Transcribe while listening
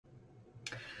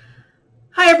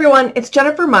Hi everyone, it's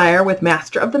Jennifer Meyer with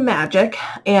Master of the Magic,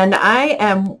 and I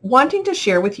am wanting to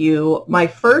share with you my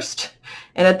first,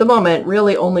 and at the moment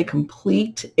really only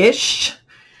complete-ish,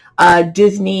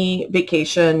 Disney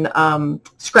vacation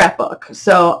scrapbook.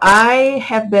 So I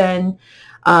have been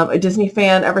a Disney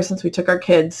fan ever since we took our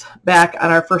kids back on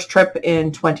our first trip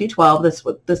in 2012. This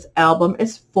what this album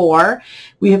is for.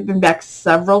 We have been back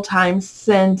several times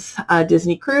since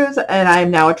Disney Cruise, and I am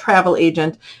now a travel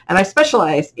agent, and I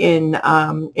specialize in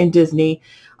Disney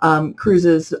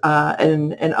cruises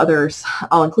and others,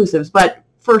 all-inclusives, but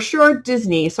for sure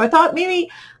Disney. So I thought maybe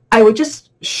I would just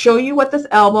show you what this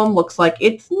album looks like.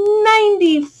 It's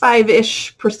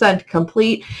 95-ish%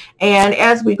 complete, and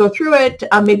as we go through it,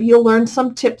 maybe you'll learn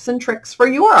some tips and tricks for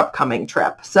your upcoming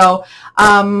trip. So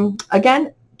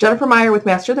again, Jennifer Meyer with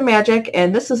Master of the Magic,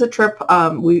 and this is a trip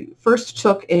we first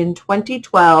took in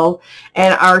 2012,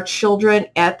 and our children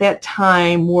at that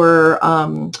time were,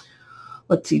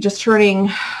 let's see, just turning,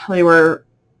 they were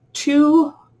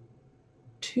 2,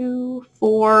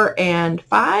 4, and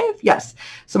 5. Yes.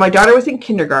 So my daughter was in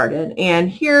kindergarten, and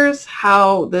here's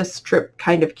how this trip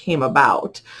kind of came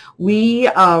about. We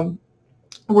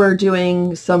were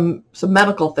doing some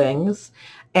medical things,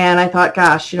 and I thought,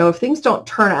 gosh, you know, if things don't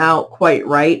turn out quite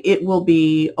right, it will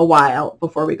be a while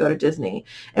before we go to Disney.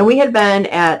 And we had been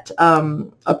at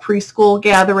a preschool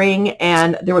gathering,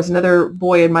 and there was another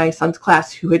boy in my son's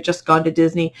class who had just gone to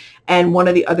Disney, and one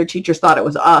of the other teachers thought it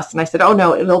was us. And I said, oh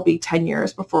no, it'll be 10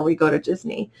 years before we go to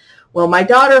Disney. Well, my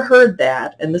daughter heard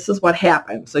that, and this is what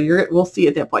happened. So we'll see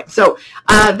at that point. So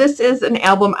this is an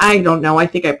album, I don't know, I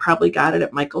think I probably got it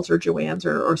at Michael's or Joann's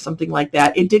or something like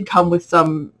that. It did come with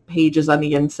some pages on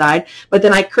the inside, but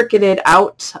then I cricketed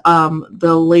out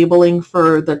the labeling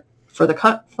for the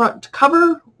front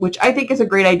cover, which I think is a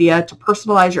great idea to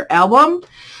personalize your album.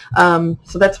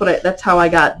 So that's how I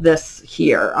got this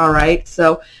here. All right.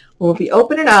 So when we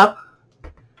open it up,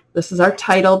 this is our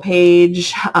title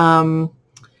page.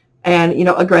 And, you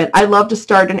know, again, I love to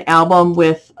start an album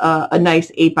with a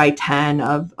nice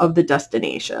 8x10 of the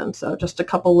destination. So just a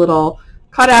couple little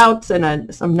cutouts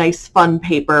and some nice fun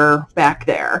paper back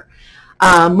there.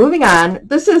 Moving on,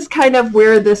 this is kind of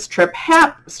where this trip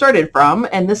started from.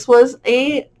 And this was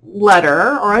a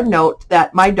letter or a note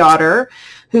that my daughter,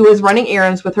 who was running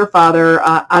errands with her father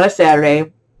on a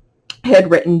Saturday,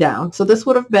 had written down. So this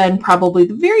would have been probably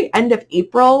the very end of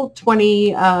April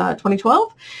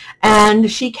 2012.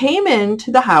 And she came into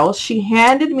the house. She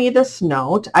handed me this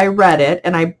note. I read it,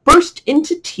 and I burst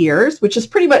into tears, which is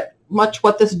pretty much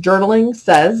what this journaling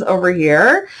says over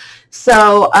here.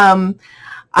 So my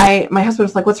husband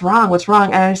was like, what's wrong? What's wrong?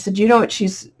 And I said, you know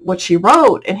what she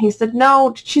wrote? And he said,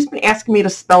 no, she's been asking me to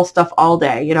spell stuff all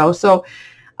day, you know. So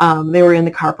they were in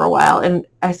the car for a while. And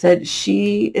I said,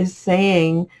 she is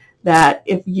saying that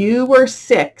if you were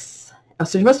 6,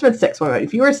 so you must have been 6,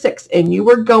 if you were 6 and you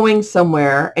were going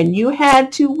somewhere and you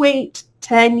had to wait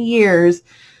 10 years,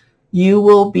 you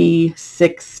will be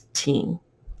 16.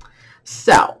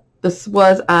 So this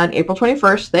was on April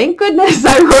 21st. Thank goodness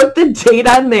I wrote the date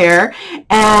on there.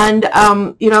 And,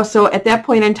 you know, so at that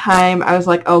point in time, I was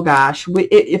like, oh gosh,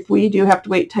 if we do have to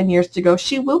wait 10 years to go,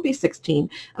 she will be 16.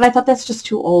 And I thought that's just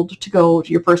too old to go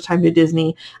to your first time to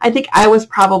Disney. I think I was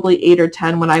probably 8 or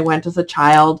 10 when I went as a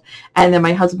child. And then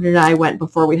my husband and I went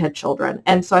before we had children.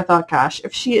 And so I thought, gosh,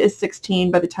 if she is 16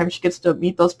 by the time she gets to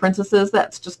meet those princesses,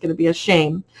 that's just going to be a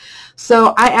shame.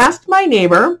 So I asked my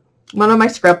neighbor, one of my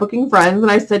scrapbooking friends, and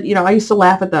I said, you know, I used to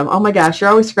laugh at them. Oh my gosh, you're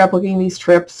always scrapbooking these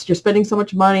trips. You're spending so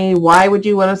much money. Why would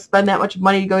you want to spend that much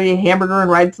money to go to a hamburger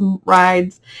and ride some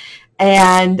rides?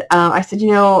 And I said,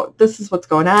 you know, this is what's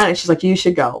going on. And she's like, you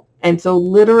should go. And so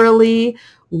literally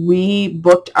we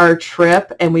booked our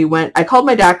trip and we went. I called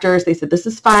my doctors. They said, this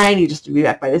is fine. You just have to be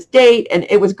back by this date. And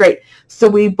it was great. So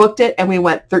we booked it and we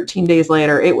went 13 days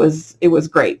later. It was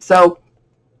great. So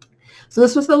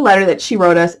this was the letter that she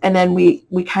wrote us, and then we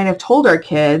kind of told our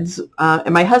kids,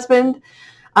 and my husband,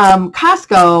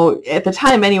 Costco, at the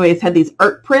time anyways, had these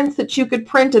art prints that you could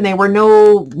print, and they were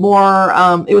no more,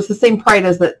 it was the same price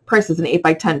as an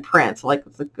 8x10 print, so like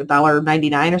it's like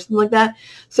 $1.99 or something like that.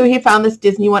 So he found this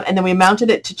Disney one, and then we mounted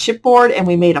it to chipboard, and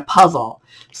we made a puzzle.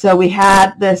 So we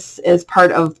had this as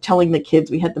part of telling the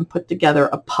kids, we had them put together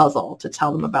a puzzle to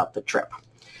tell them about the trip.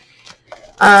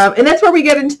 And that's where we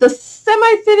get into the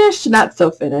semi-finished, not so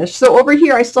finished. So over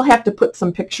here, I still have to put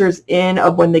some pictures in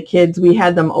of when the kids, we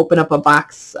had them open up a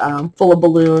box full of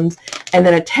balloons. And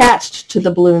then attached to the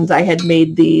balloons, I had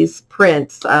made these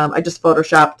prints. I just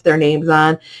photoshopped their names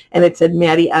on. And it said,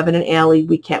 Maddie, Evan, and Allie,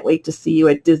 we can't wait to see you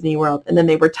at Disney World. And then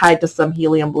they were tied to some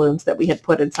helium balloons that we had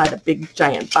put inside a big,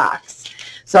 giant box.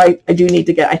 So I do need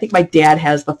to get, I think my dad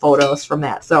has the photos from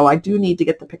that. So I do need to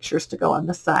get the pictures to go on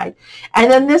the side. And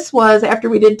then this was, after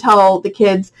we did tell the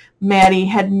kids, Maddie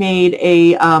had made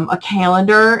a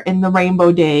calendar, and the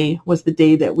Rainbow Day was the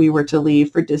day that we were to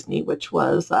leave for Disney, which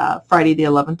was Friday the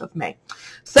 11th of May.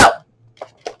 So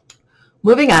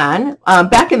moving on,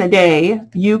 back in the day,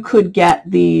 you could get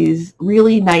these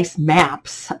really nice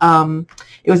maps.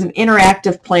 It was an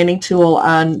interactive planning tool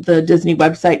on the Disney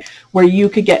website where you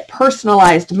could get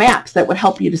personalized maps that would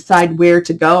help you decide where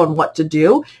to go and what to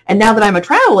do. And now that I'm a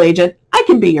travel agent, I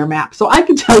can be your map. So I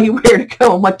can tell you where to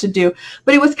go and what to do.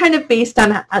 But it was kind of based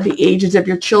on the ages of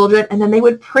your children. And then they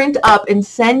would print up and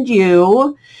send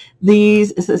you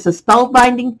these, this is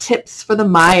spellbinding tips for the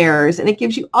Myers, and it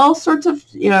gives you all sorts of,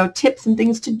 tips and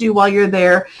things to do while you're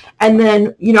there. And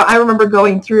then, I remember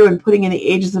going through and putting in the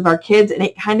ages of our kids, and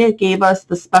it kind of gave us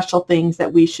the special things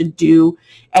that we should do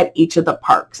at each of the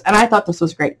parks. And I thought this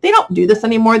was great. They don't do this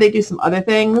anymore. They do some other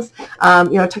things.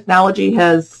 Technology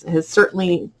has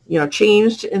certainly,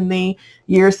 changed in the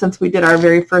years since we did our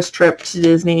very first trip to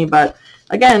Disney. But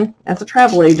again, as a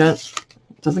travel agent,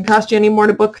 doesn't cost you any more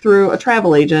to book through a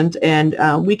travel agent, and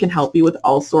we can help you with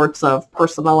all sorts of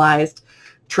personalized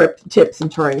trip tips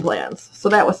and touring plans. So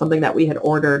that was something that we had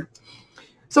ordered.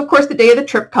 So of course the day of the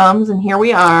trip comes, and here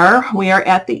we are. We are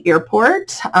at the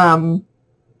airport.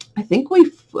 I think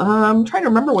I'm trying to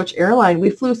remember which airline.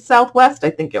 We flew Southwest, I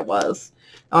think it was.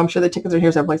 Oh, I'm sure the tickets are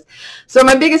here someplace. So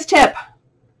my biggest tip,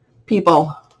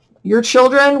 people, your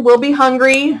children will be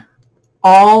hungry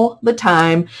all the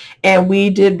time, and we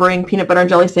did bring peanut butter and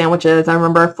jelly sandwiches. I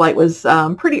remember our flight was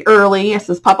pretty early. It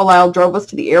says Papa Lyle drove us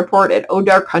to the airport at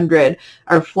dark 100.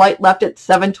 Our flight left at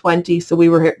 7:20, so we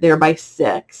were there by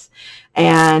 6.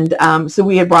 And so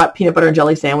we had brought peanut butter and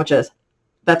jelly sandwiches.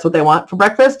 That's what they want for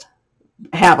breakfast?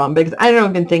 Have them, because I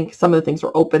don't even think some of the things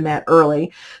were open that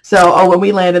early. So when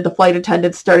we landed, the flight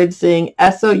attendants started singing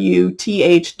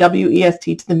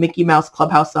SOUTHWEST to the Mickey Mouse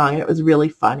Clubhouse song, and it was really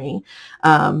funny.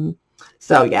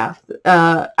 So yeah,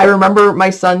 I remember my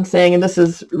son saying, and this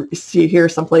is, you hear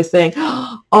someplace saying,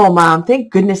 "Oh, Mom,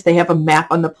 thank goodness they have a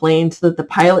map on the plane so that the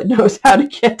pilot knows how to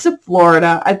get to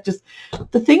Florida."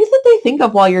 The things that they think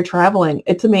of while you're traveling,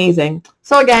 it's amazing.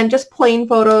 So again, just plain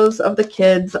photos of the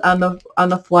kids on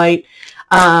the flight.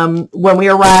 When we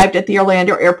arrived at the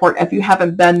Orlando airport, if you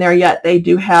haven't been there yet, they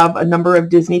do have a number of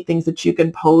Disney things that you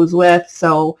can pose with.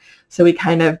 So we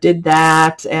kind of did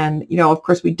that. And, of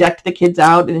course, we decked the kids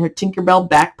out in their Tinkerbell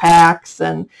backpacks.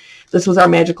 And this was our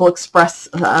Magical Express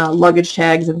luggage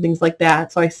tags and things like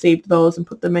that. So I saved those and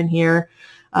put them in here.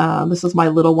 This was my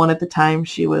little one at the time.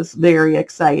 She was very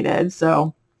excited.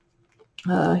 So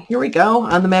here we go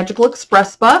on the Magical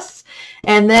Express bus.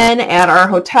 And then at our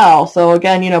hotel. So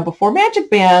again, before Magic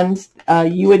Bands,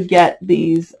 you would get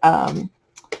these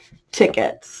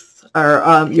tickets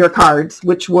or your cards,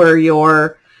 which were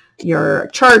your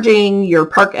charging, your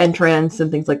park entrance, and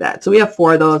things like that. So we have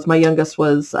 4 of those. My youngest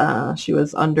was, she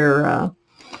didn't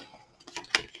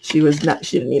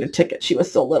need a ticket. She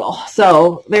was so little.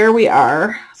 So there we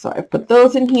are. So I've put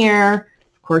those in here.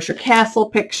 Of course, your castle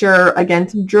picture, again,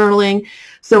 some journaling.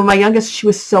 So my youngest, she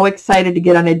was so excited to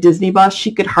get on a Disney bus.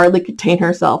 She could hardly contain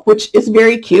herself, which is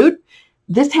very cute.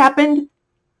 This happened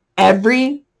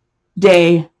every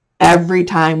day. Every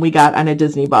time we got on a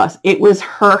Disney bus. It was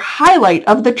her highlight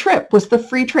of the trip, was the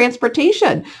free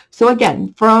transportation. So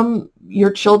again, from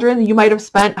your children, you might have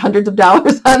spent hundreds of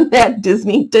dollars on that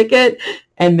Disney ticket,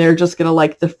 and they're just going to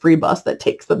like the free bus that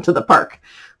takes them to the park.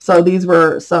 So these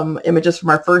were some images from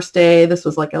our first day. This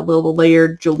was like a little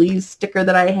layered Julie's sticker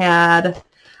that I had.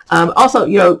 Also,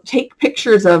 take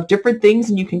pictures of different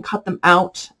things, and you can cut them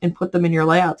out and put them in your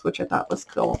layouts, which I thought was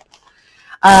cool.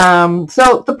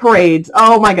 So the parades,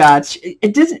 oh my gosh,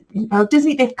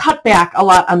 Disney, they've cut back a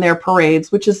lot on their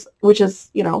parades, which is,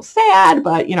 sad,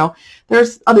 but,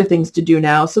 there's other things to do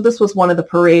now. So this was one of the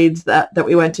parades that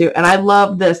we went to, and I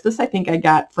love this. This I think I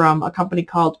got from a company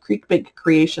called Creekbig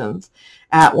Creations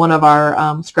at one of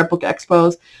our scrapbook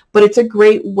expos, but it's a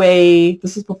great way,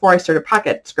 this is before I started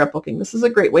pocket scrapbooking, this is a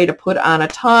great way to put on a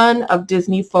ton of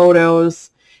Disney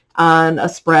photos on a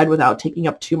spread without taking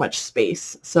up too much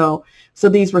space. So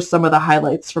these were some of the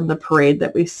highlights from the parade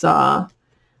that we saw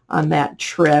on that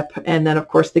trip. And then, of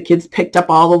course, the kids picked up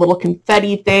all the little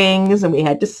confetti things, and we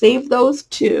had to save those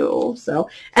too. So,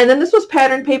 and then this was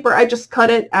pattern paper. I just cut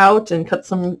it out and cut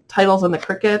some titles on the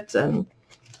Cricut. And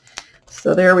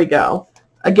so there we go.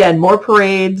 Again, more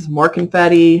parades, more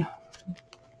confetti.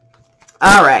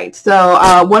 All right.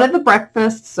 So one of the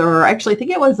breakfasts, or actually I think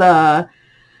it was a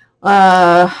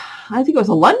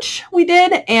lunch we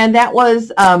did, and that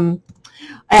was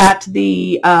at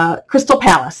the Crystal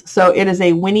Palace. So it is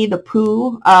a Winnie the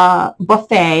Pooh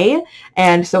buffet.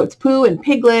 And so it's Pooh and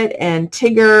Piglet and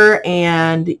Tigger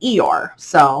and Eeyore.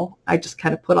 So I just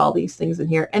kind of put all these things in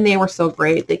here. And they were so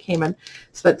great. They came and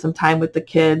spent some time with the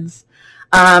kids.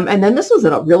 And then this was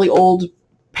a really old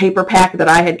paper pack that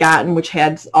I had gotten, which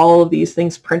had all of these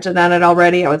things printed on it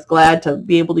already. I was glad to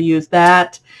be able to use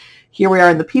that. Here we are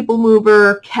in the People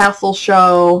Mover Castle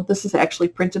Show. This is actually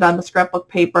printed on the scrapbook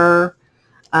paper.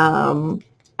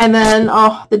 And then,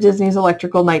 the Disney's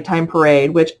Electrical Nighttime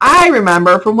Parade, which I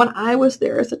remember from when I was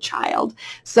there as a child.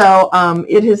 So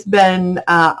it has been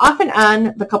off and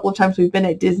on the couple of times we've been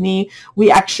at Disney.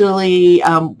 We actually,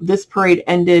 this parade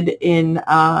ended in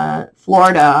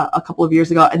Florida a couple of years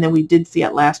ago, and then we did see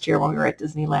it last year when we were at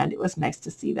Disneyland. It was nice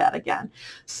to see that again.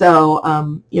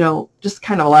 So, you know, just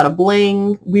kind of a lot of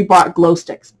bling. We bought glow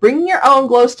sticks. Bring your own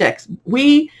glow sticks.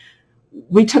 We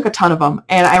took a ton of them,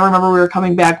 and I remember we were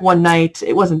coming back one night.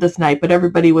 It wasn't this night, but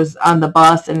everybody was on the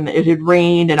bus, and it had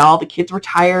rained, and all the kids were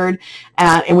tired,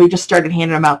 and we just started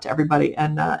handing them out to everybody,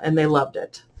 and they loved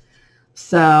it.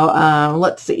 So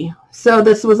let's see. So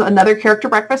this was another character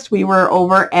breakfast. We were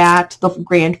over at the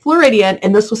Grand Floridian,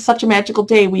 and this was such a magical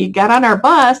day. We got on our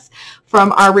bus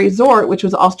from our resort, which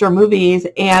was All Star Movies,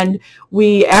 and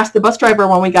we asked the bus driver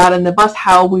when we got in the bus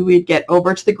how we would get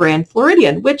over to the Grand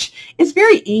Floridian, which is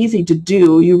very easy to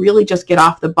do. You really just get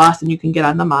off the bus and you can get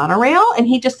on the monorail. And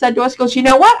he just said to us, he goes, you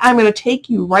know what? I'm going to take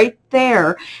you right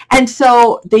there. And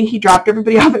so he dropped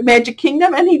everybody off at Magic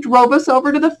Kingdom, and he drove us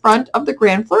over to the front of the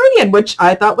Grand Floridian, which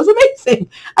I thought was amazing.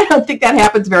 I don't think that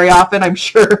happens very often, I'm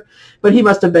sure, but he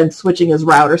must have been switching his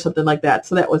route or something like that.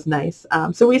 So that was nice.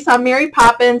 So we saw Mary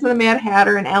Poppins and the Mad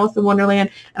Hatter and Alice in Wonderland,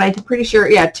 and I'm pretty sure,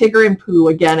 yeah, Tigger and Pooh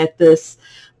again at this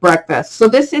breakfast. So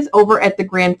this is over at the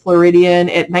Grand Floridian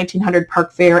at 1900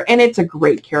 Park Fair, and it's a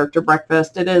great character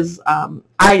breakfast. It is,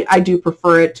 I do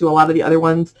prefer it to a lot of the other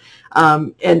ones,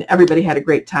 and everybody had a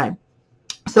great time.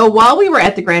 So while we were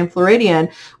at the Grand Floridian,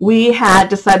 we had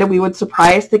decided we would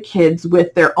surprise the kids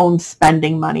with their own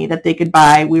spending money that they could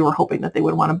buy. We were hoping that they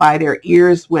would want to buy their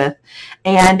ears with.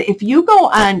 And if you go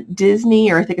on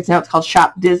Disney, or I think it's called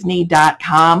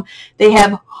shopdisney.com, they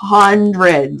have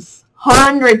hundreds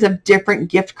of different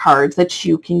gift cards that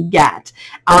you can get.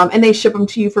 And they ship them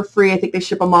to you for free. I think they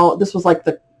ship them all. This was like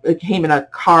it came in a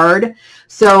card.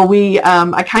 So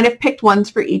I kind of picked ones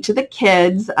for each of the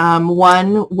kids.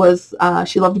 One was,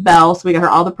 she loved Belle, so we got her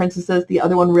all the princesses. The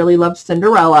other one really loved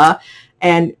Cinderella,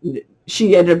 and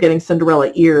she ended up getting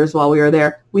Cinderella ears while we were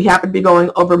there. We happened to be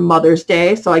going over Mother's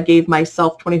Day, so I gave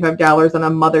myself $25 on a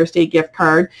Mother's Day gift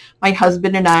card. My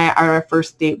husband and I, on our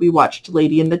first date, we watched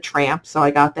Lady and the Tramp, so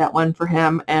I got that one for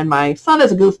him. And my son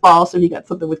is a goofball, so he got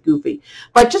something with Goofy.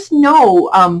 But just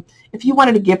know, if you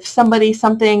wanted to give somebody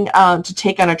something to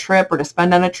take on a trip or to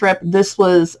spend on a trip, this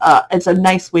was, it's a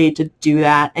nice way to do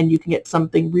that, and you can get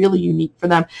something really unique for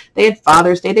them. They had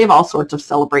Father's Day. They have all sorts of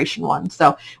celebration ones.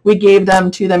 So we gave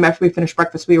them to them after we finished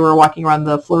breakfast. We were walking around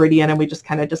the Floridian, and we just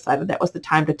kind of decided that was the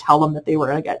time to tell them that they were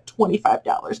going to get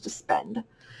 $25 to spend.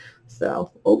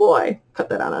 So, oh boy, cut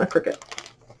that out on a cricket.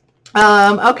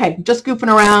 Okay, just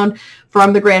goofing around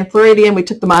from the Grand Floridian. We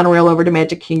took the monorail over to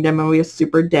Magic Kingdom, and we had a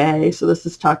super day. So this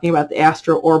is talking about the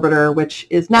Astro Orbiter, which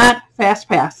is not Fast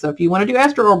Pass. So if you want to do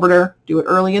Astro Orbiter, do it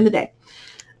early in the day.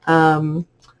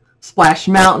 Splash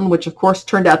Mountain, which of course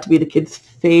turned out to be the kids'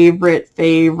 favorite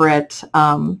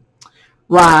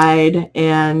ride.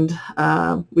 And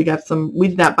we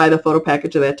did not buy the photo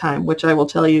package at that time, which I will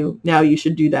tell you now you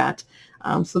should do that.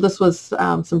 So this was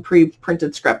some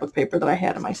pre-printed scrapbook paper that I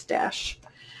had in my stash.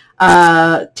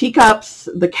 Teacups,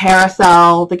 the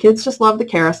carousel. The kids just love the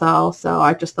carousel, so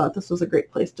I just thought this was a great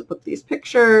place to put these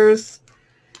pictures.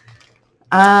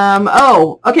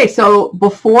 Okay, so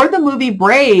before the movie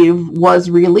Brave was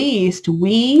released,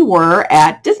 we were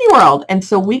at Disney World, and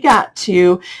so we got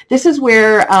to, this is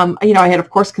where, you know, I had, of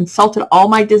course, consulted all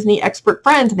my Disney expert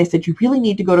friends, and they said, you really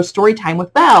need to go to Story Time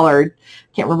with Belle, or I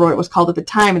can't remember what it was called at the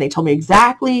time, and they told me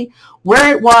exactly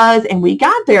where it was, and we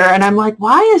got there, and I'm like,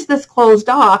 why is this closed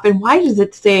off, and why does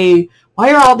it say,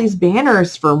 why are all these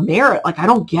banners for Merit? Like, I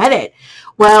don't get it.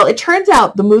 Well, it turns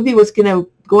out the movie was going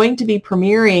to be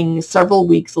premiering several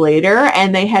weeks later,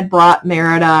 and they had brought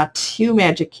Merida to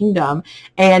Magic Kingdom,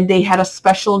 and they had a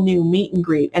special new meet and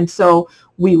greet. And so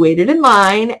we waited in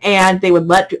line, and they would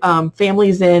let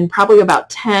families in, probably about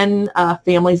 10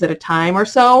 families at a time or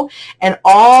so. And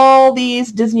all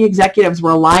these Disney executives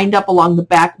were lined up along the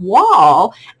back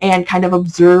wall and kind of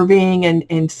observing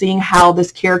and seeing how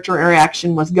this character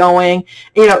interaction was going.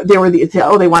 You know, they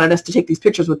wanted us to take these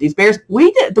pictures with these bears.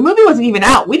 We did. The movie wasn't even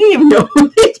out. We didn't even know who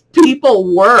these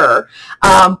people were.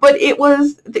 But it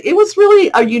was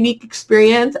really a unique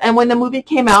experience. And when the movie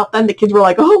came out, then the kids were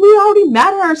like, oh, we already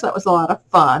met her. So that was a lot of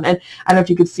fun. And I don't know if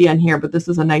you could see on here, but this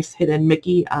is a nice hidden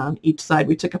Mickey on each side.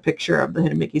 We took a picture of the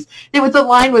hidden Mickeys. The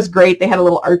line was great. They had a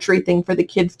little archery thing for the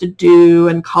kids to do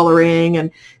and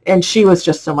coloring, and she was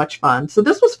just so much fun. So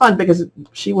this was fun because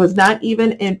she was not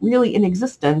even really in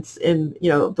existence in,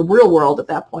 the real world at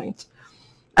that point.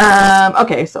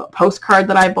 Okay, so a postcard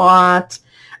that I bought,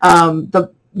 the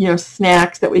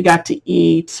snacks that we got to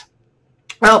eat.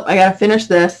 Well, I got to finish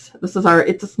this. This is our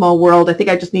It's a Small World. I think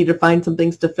I just need to find some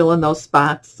things to fill in those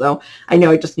spots. So I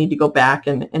know I just need to go back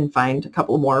and find a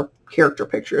couple more character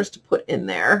pictures to put in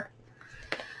there.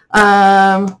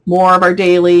 More of our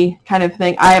daily kind of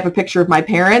thing. I have a picture of my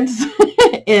parents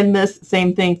in this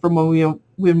same thing from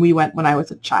when we went when I was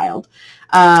a child.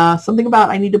 Something about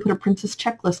I need to put a princess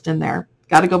checklist in there.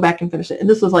 Got to go back and finish it. And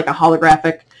this was like a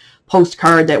holographic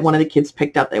postcard that one of the kids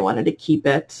picked up. They wanted to keep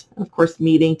it. And of course,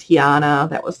 meeting Tiana.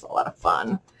 That was a lot of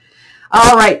fun.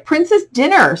 All right, princess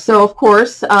dinner. So, of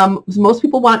course, most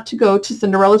people want to go to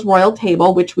Cinderella's royal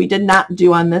table, which we did not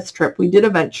do on this trip. We did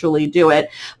eventually do it.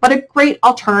 But a great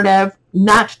alternative,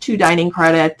 not 2 dining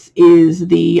credits, is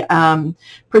the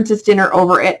princess dinner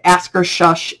over at Ask Her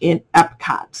Shush in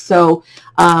Epcot. So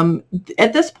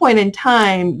at this point in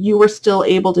time, you were still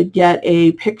able to get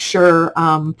a picture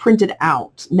printed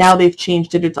out. Now they've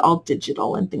changed it. It's all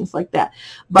digital and things like that.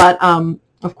 But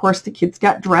of course, the kids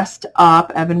got dressed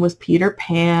up. Evan was Peter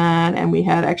Pan, and we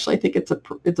had, actually, I think it's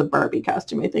a Barbie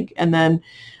costume, I think, and then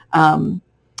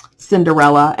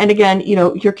Cinderella. And again,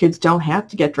 your kids don't have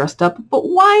to get dressed up, but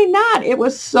why not? It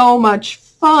was so much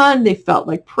fun. They felt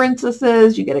like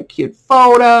princesses. You get a cute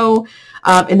photo.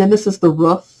 And then this is the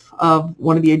roof of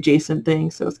one of the adjacent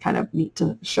things, so it's kind of neat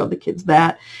to show the kids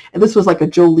that. And this was like a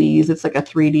Jolie's. It's like a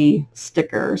 3D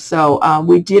sticker. So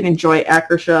we did enjoy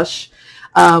Akershus.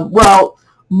 Well,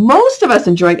 most of us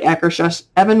enjoyed Akershus.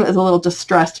 Evan was a little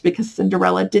distressed because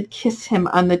Cinderella did kiss him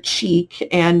on the cheek,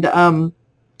 and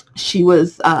he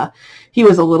was a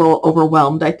little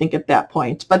overwhelmed, I think, at that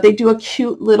point. But they do a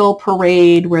cute little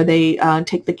parade where they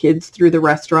take the kids through the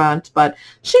restaurant. But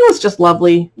she was just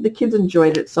lovely. The kids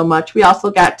enjoyed it so much. We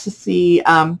also got to see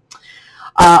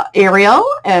Ariel,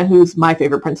 who's my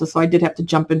favorite princess, so I did have to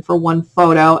jump in for one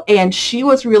photo. And she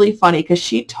was really funny because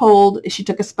she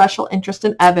took a special interest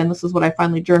in Evan. This is what I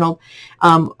finally journaled,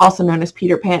 also known as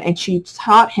Peter Pan, and she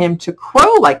taught him to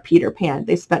crow like Peter Pan.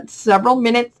 They spent several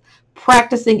minutes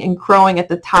practicing and crowing at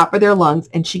the top of their lungs,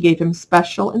 and she gave him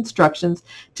special instructions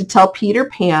to tell Peter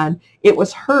Pan it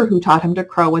was her who taught him to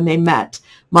crow when they met.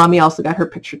 Mommy also got her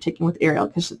picture taken with Ariel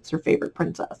because it's her favorite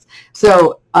princess.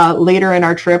 So later in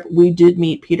our trip, we did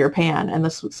meet Peter Pan,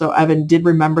 and so Evan did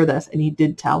remember this, and he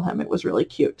did tell him. It was really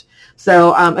cute.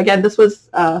 So again, this was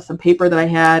some paper that I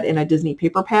had in a Disney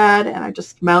paper pad, and I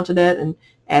just mounted it and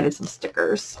added some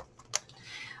stickers.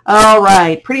 All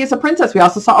right, Pretty as a Princess. We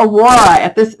also saw Aurora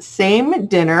at this same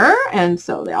dinner, and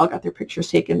so they all got their pictures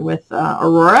taken with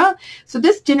Aurora. So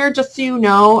this dinner, just so you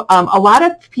know, a lot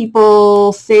of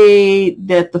people say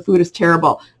that the food is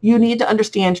terrible. You need to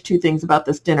understand 2 things about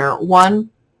this dinner. One,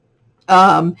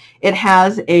 it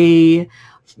has a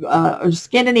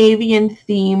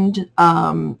Scandinavian-themed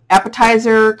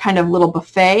appetizer, kind of little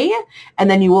buffet, and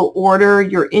then you will order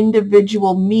your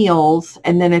individual meals,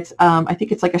 and then it's, I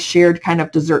think it's like a shared kind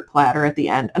of dessert platter at the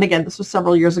end. And again, this was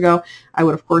several years ago. I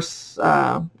would, of course,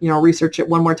 research it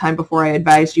one more time before I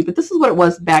advised you, but this is what it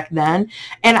was back then.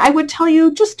 And I would tell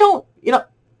you, just don't,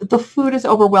 the food is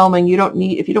overwhelming. You don't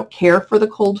need, if you don't care for the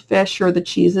cold fish or the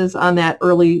cheeses on that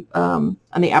early, on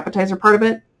the appetizer part of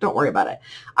it, don't worry about it.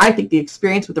 I think the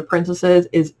experience with the princesses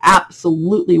is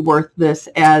absolutely worth this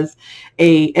as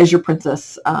your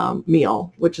princess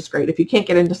meal, which is great. If you can't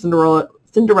get into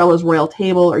Cinderella's royal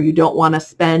table, or you don't want to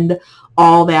spend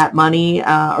all that money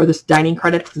or this dining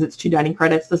credits, because it's 2 dining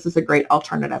credits, this is a great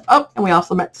alternative. Oh, and we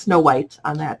also met Snow White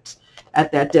on that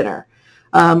at that dinner.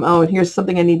 Oh, and here's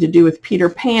something I need to do with Peter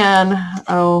Pan.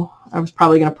 Oh, I was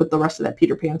probably going to put the rest of that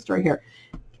Peter Pan story here.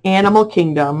 Animal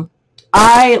Kingdom.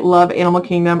 I love Animal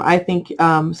Kingdom. I think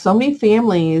so many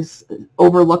families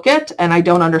overlook it, and I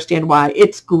don't understand why.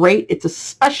 It's great. It's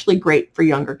especially great for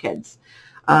younger kids.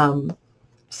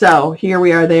 So here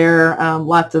we are there.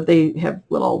 They have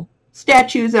little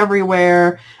statues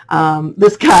everywhere.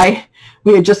 This guy,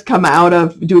 we had just come out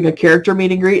of doing a character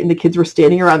meet and greet, and the kids were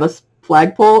standing around this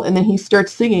flagpole, and then he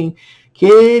starts singing,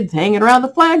 "Kids hanging around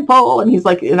the flagpole," and he's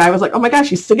like, and I was like, oh my gosh,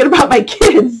 he's singing about my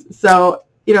kids. So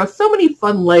so many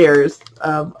fun layers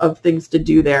of things to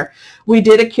do there. We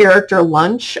did a character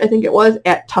lunch, I think it was,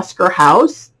 at Tusker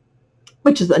House.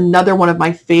 which is another one of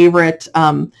my favorite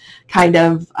kind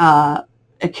of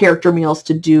character meals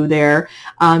to do there.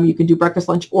 You can do breakfast,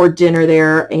 lunch, or dinner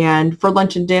there. And for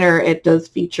lunch and dinner, it does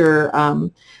feature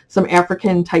some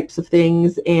African types of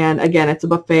things. And again, it's a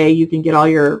buffet. You can get all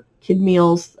your kid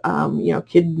meals, you know,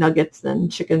 kid nuggets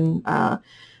and chicken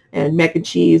and mac and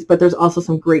cheese, but there's also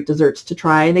some great desserts to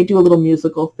try, and they do a little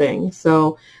musical thing.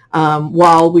 So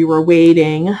while we were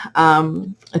waiting,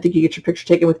 I think you get your picture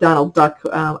taken with Donald Duck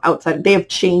outside. They have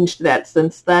changed that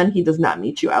since then. He does not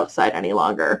meet you outside any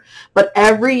longer. But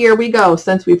every year we go,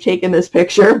 since we've taken this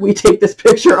picture, we take this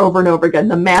picture over and over again.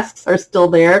 The masks are still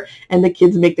there, and the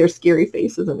kids make their scary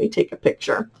faces, and we take a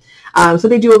picture. So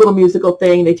they do a little musical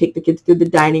thing. They take the kids through the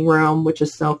dining room, which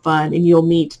is so fun. And you'll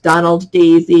meet Donald,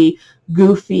 Daisy,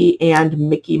 Goofy, and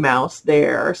Mickey Mouse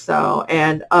there. So,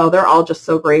 and oh, they're all just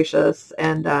so gracious.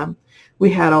 And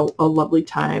we had a lovely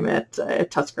time at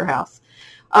Tusker House.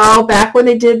 Oh, back when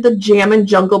they did the Jammin'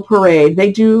 Jungle Parade.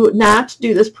 They do not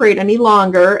do this parade any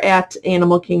longer at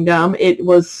Animal Kingdom. It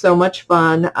was so much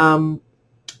fun.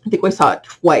 I think we saw it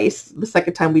twice. The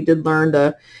second time we did learn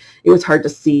it was hard to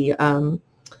see.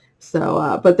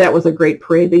 But that was a great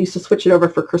parade. They used to switch it over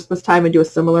for Christmas time and do a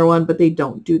similar one, but they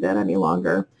don't do that any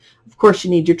longer. Of course, you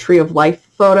need your Tree of Life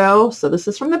photo. So this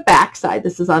is from the back side.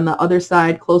 This is on the other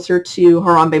side, closer to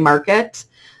Harambe Market.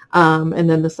 And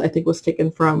then this, I think, was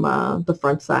taken from the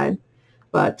front side.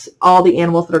 But all the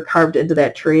animals that are carved into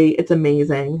that tree, it's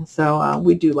amazing. So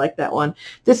we do like that one.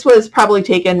 This was probably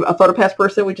taken, a PhotoPass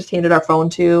person we just handed our phone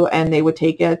to, and they would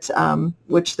take it,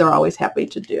 which they're always happy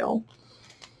to do.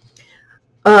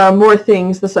 More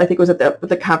things. This, I think, was at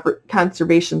the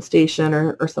conservation station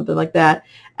or something like that.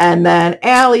 And then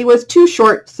Allie was too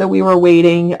short, so we were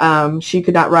waiting. She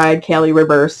could not ride Cali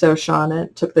River, so Sean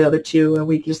took the other two, and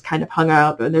we just kind of hung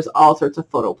out. And there's all sorts of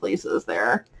photo places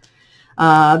there.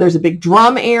 There's a big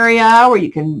drum area where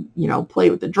you can, you know, play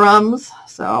with the drums.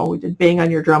 So we did Bang on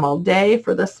Your Drum all day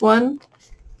for this one.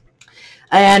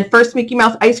 And first, Mickey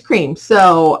Mouse ice cream.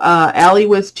 So Allie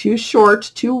was too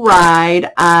short to ride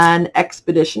on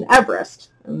Expedition Everest.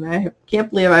 And I can't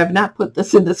believe I have not put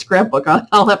this in the scrapbook.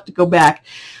 I'll have to go back.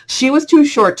 She was too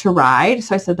short to ride.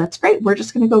 So I said, that's great. We're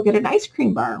just going to go get an ice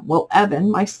cream bar. Well,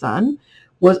 Evan, my son,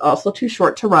 was also too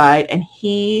short to ride. And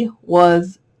he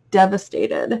was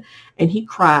devastated. And he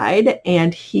cried.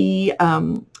 And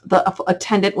the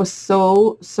attendant was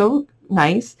so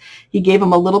nice. He gave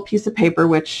him a little piece of paper,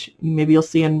 which maybe you'll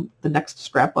see in the next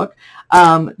scrapbook.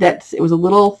 It was a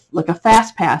little, like a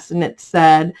fast pass, and it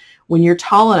said, when you're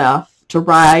tall enough to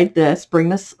ride this, bring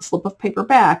this slip of paper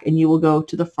back, and you will go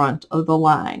to the front of the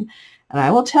line. And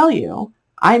I will tell you,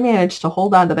 I managed to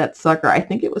hold on to that sucker. I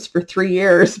think it was for 3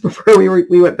 years before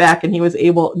we went back, and he was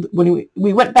able, when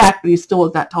we went back, but he still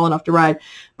was not tall enough to ride.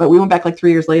 But we went back like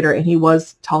 3 years later, and he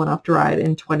was tall enough to ride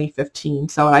in 2015.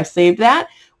 So I saved that.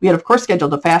 We had, of course,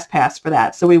 scheduled a fast pass for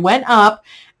that. So we went up,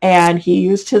 and he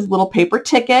used his little paper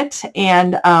ticket,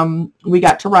 and we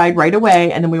got to ride right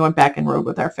away, and then we went back and rode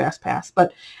with our fast pass.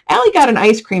 But Allie got an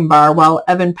ice cream bar while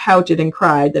Evan pouted and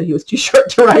cried that he was too short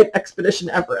to ride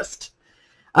Expedition Everest.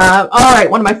 All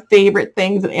right, one of my favorite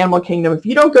things in Animal Kingdom. If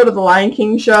you don't go to the Lion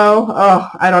King show, oh,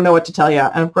 I don't know what to tell you.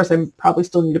 And of course, I probably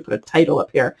still need to put a title up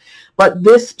here. But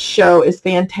this show is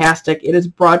fantastic. It is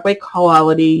Broadway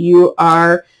quality. You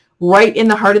are right in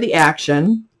the heart of the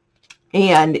action.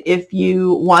 And if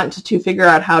you want to figure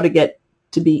out how to get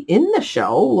to be in the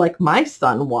show, like my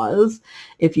son was,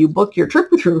 if you book your trip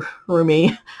through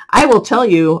me, I will tell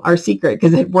you our secret,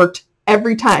 because it worked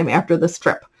every time after this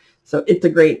trip. So it's a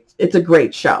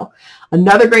great show.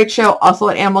 Another great show also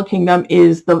at Animal Kingdom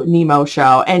is the Nemo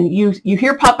show. And you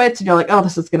hear puppets and you're like, oh,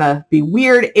 this is going to be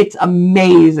weird. It's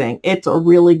amazing. It's a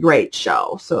really great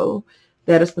show. So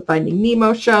that is the Finding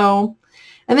Nemo show.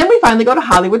 And then we finally go to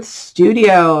Hollywood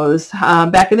Studios.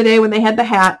 Back in the day when they had the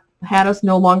hat is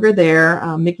no longer there.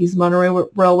 Mickey's Monorail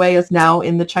Railway is now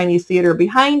in the Chinese theater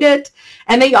behind it.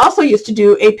 And they also used to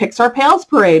do a Pixar Pals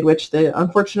Parade, which they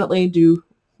unfortunately do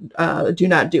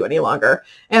not do any longer.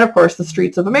 And of course, the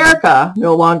Streets of America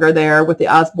no longer there with the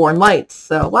Osborne lights.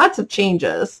 So lots of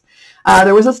changes.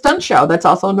 There was a stunt show that's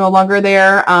also no longer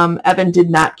there. Evan did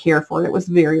not care for it. It was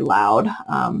very loud.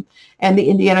 And the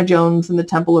Indiana Jones and the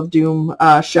Temple of Doom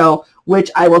show, which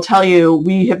I will tell you,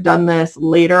 we have done this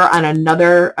later on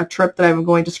a trip that I'm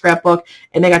going to scrapbook,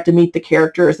 and they got to meet the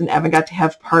characters, and Evan got to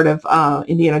have part of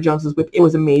Indiana Jones's whip. It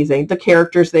was amazing. The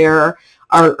characters there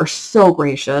are so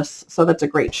gracious. So that's a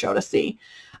great show to see.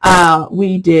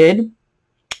 We did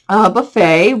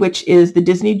buffet, which is the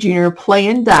Disney Junior Play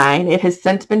and Dine. It has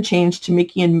since been changed to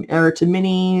Mickey and or to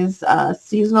Minnie's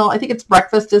seasonal. I think it's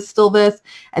breakfast is still this,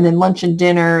 and then lunch and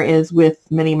dinner is with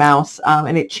Minnie Mouse,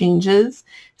 and it changes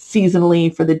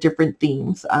seasonally for the different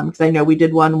themes. Because I know we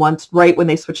did one once right when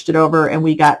they switched it over, and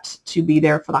we got to be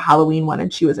there for the Halloween one,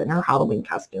 and she was in her Halloween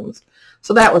costumes.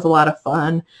 So that was a lot of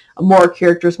fun. More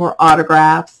characters, more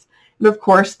autographs. And of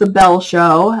course, the Bell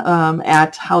Show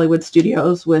at Hollywood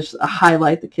Studios was a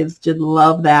highlight. The kids did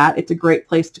love that. It's a great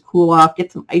place to cool off,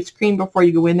 get some ice cream before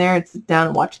you go in there, and sit down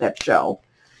and watch that show.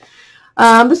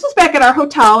 This was back at our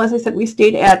hotel. As I said, we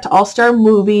stayed at All-Star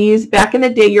Movies. Back in the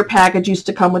day, your package used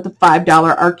to come with a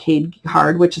 $5 arcade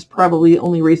card, which is probably the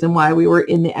only reason why we were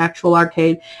in the actual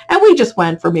arcade. And we just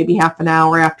went for maybe half an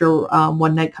hour after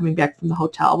one night coming back from the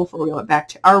hotel before we went back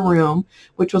to our room,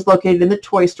 which was located in the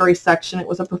Toy Story section. It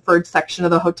was a preferred section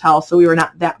of the hotel, so we were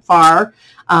not that far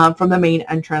from the main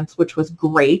entrance, which was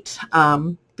great.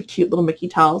 The cute little Mickey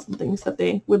towels and things that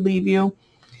they would leave you.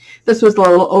 This was the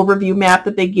little overview map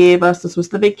that they gave us. This was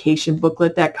the vacation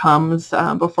booklet that comes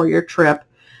before your trip.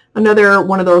 Another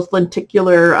one of those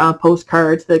lenticular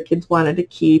postcards that kids wanted to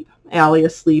keep. Allie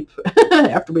asleep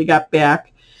after we got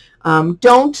back.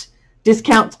 Don't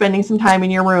discount spending some time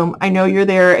in your room. I know you're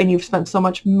there and you've spent so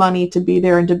much money to be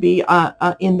there and to be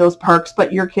in those parks,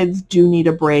 but your kids do need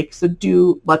a break, so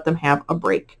do let them have a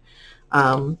break.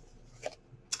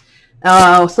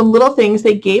 Some little things.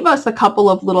 They gave us a couple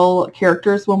of little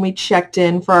characters when we checked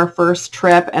in for our first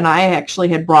trip, and I actually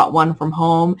had brought one from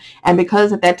home. And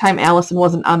because at that time Allison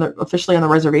wasn't officially on the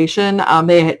reservation,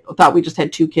 they thought we just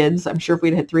had 2 kids. I'm sure if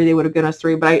we'd had 3, they would have given us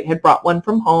 3, but I had brought one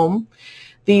from home.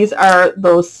 These are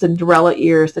those Cinderella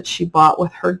ears that she bought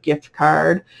with her gift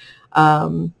card.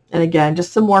 And again,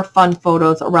 just some more fun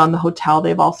photos around the hotel. They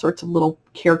have all sorts of little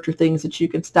character things that you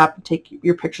can stop and take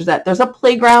your pictures at. There's a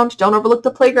playground. Don't overlook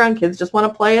the playground. Kids just want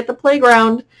to play at the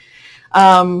playground.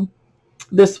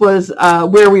 This was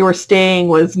where we were staying,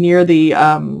 was near the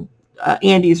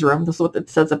Andy's room. This is what it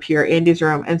says up here, Andy's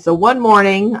room. And so one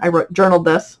morning, I journaled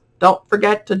this. Don't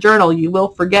forget to journal. You will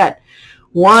forget.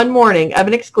 One morning,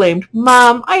 Evan exclaimed,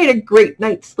 "Mom, I had a great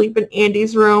night's sleep in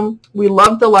Andy's room. We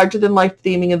loved the larger-than-life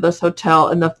theming of this hotel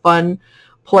and the fun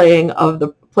playing on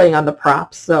the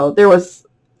props." So it was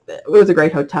a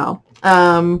great hotel.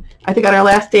 I think on our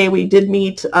last day, we did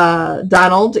meet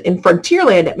Donald in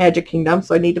Frontierland at Magic Kingdom,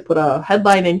 so I need to put a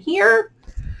headline in here.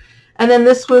 And then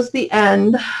this was the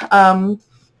end of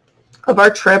our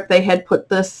trip. They had put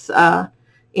this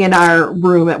in our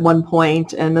room at one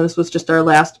point, and this was just our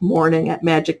last morning at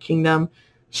Magic Kingdom.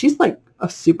 She's like a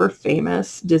super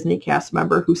famous Disney cast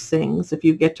member who sings. If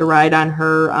you get to ride on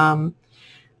her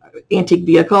antique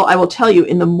vehicle, I will tell you,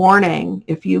 in the morning,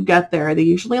 if you get there, they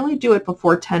usually only do it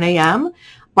before 10 a.m.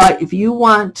 But if you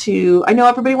want to, I know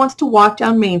everybody wants to walk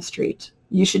down Main Street.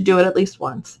 You should do it at least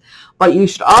once. But you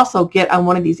should also get on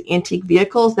one of these antique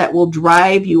vehicles that will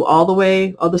drive you all the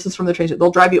way. Oh, this is from the train station.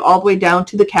 They'll drive you all the way down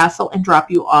to the castle and drop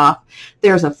you off.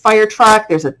 There's a fire truck.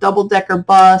 There's a double-decker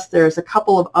bus. There's a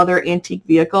couple of other antique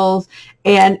vehicles.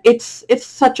 And it's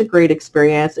such a great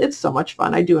experience. It's so much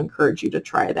fun. I do encourage you to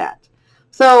try that.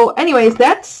 So anyways,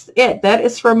 that's it. That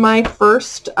is from my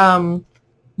first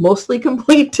mostly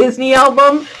complete Disney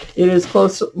album. It is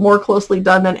more closely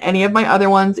done than any of my other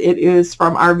ones. It is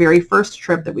from our very first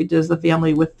trip that we did as a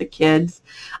family with the kids.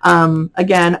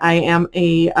 Again, I am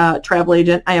a travel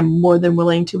agent. I am more than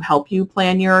willing to help you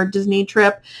plan your Disney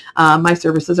trip. My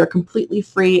services are completely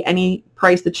free. Any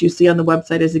price that you see on the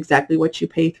website is exactly what you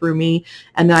pay through me.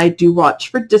 And then I do watch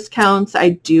for discounts. I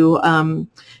do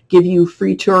give you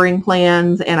free touring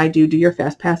plans, and I do your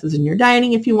fast passes and your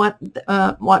dining if you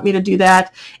want me to do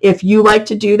that. If you like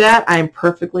to do that, I'm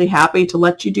perfectly happy to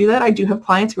let you do that. I do have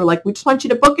clients who are like, we just want you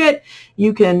to book it.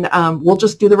 You can, we'll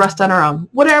just do the rest on our own.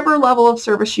 Whatever level of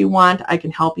service you want, I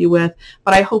can help you with.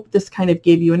 But I hope this kind of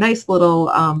gave you a nice little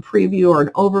preview or an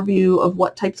overview of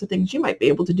what types of things you might be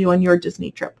able to do on your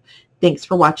Disney trip. Thanks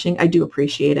for watching. I do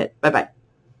appreciate it. Bye-bye.